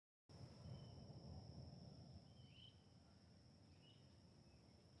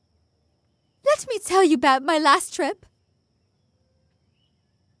Let me tell you about my last trip.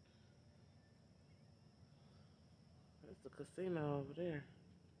 That's the casino over there.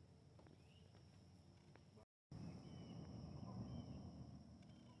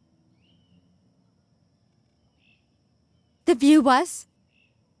 The view was...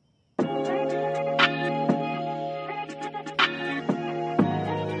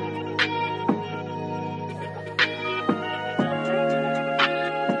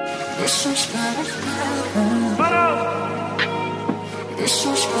 This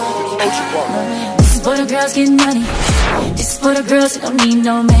is for the girls getting money. This is for the girls that don't need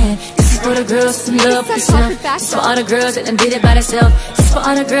no man. This is for the girls who love themselves. This is for all the girls that done did it by themselves. This is for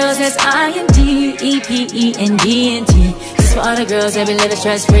all the girls that's INDEPENDENT. This is for all the girls that be living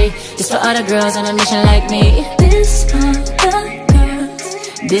stress free. This is for all the girls on a mission like me. This for the girls.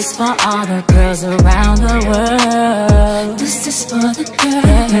 This for all the girls around the world. This is for the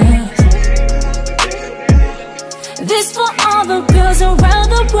girls. This for all the girls around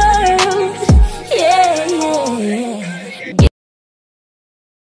the world. Yeah, yeah, yeah.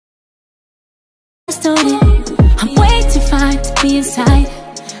 I'm way too fine to be inside.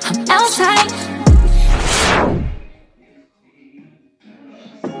 I'm outside.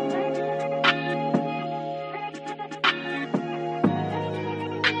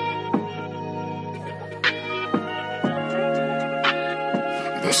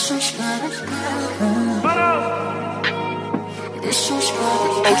 This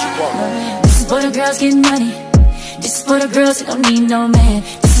is for the girls getting money. This is for the girls that don't need no man.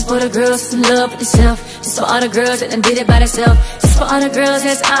 This is for the girls who love themselves. This is for all the girls that done did it by themselves. This is for all the girls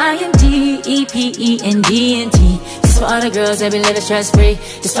that's INDEPENDENT. This is for all the girls that be living stress free.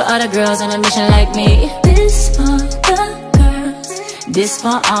 This is for all the girls on a mission like me. This for the girls. This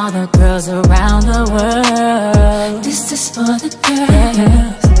for all the girls around the world. This is for the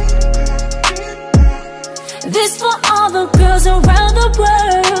girls. This for all the girls around the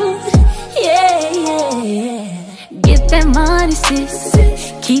world. Yeah, yeah, yeah. Get that money, sis.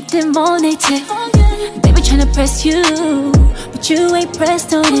 Keep them on they tip. They be tryna press you, but you ain't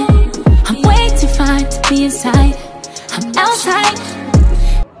pressed on it. I'm way too fine to be inside. I'm outside.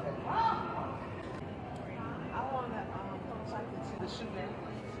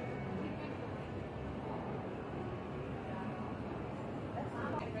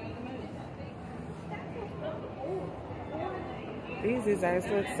 These desserts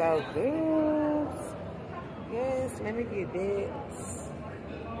look so good. Yes, let me get that.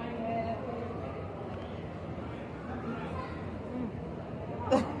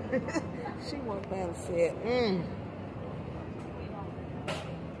 She walked by and said,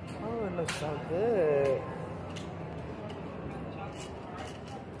 oh, it looks so good.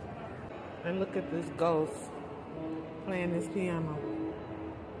 And look at this ghost playing this piano.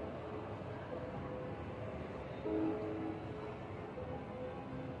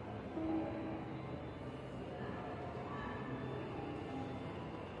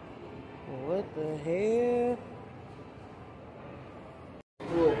 What the hell?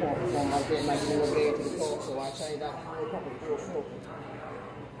 Fuel pump or something like that, like more gas to the car, so I changed out the fuel pump to full smoke.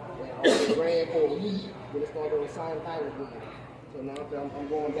 I only ran for a week, but it's going to do the same thing again. So now I'm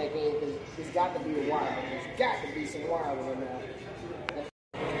going back in because it's got to be a wire. There's got to be some wire in there.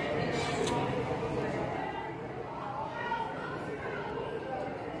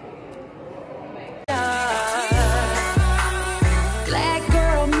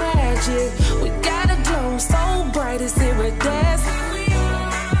 We got a glow so bright it's iridescent.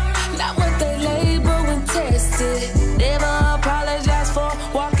 Not what they label and tested. Never apologize for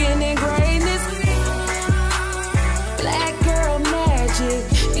walking in greatness. Black girl magic.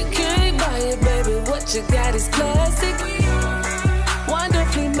 You can't buy it, baby. What you got is classic.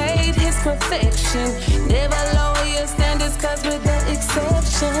 Wonderfully made, his perfection. Never lower your standards, cause with the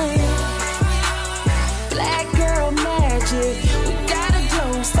exception. Black girl magic. We got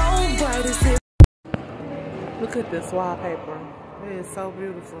so bright as it. Look at this wallpaper. It is so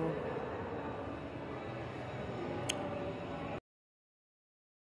beautiful.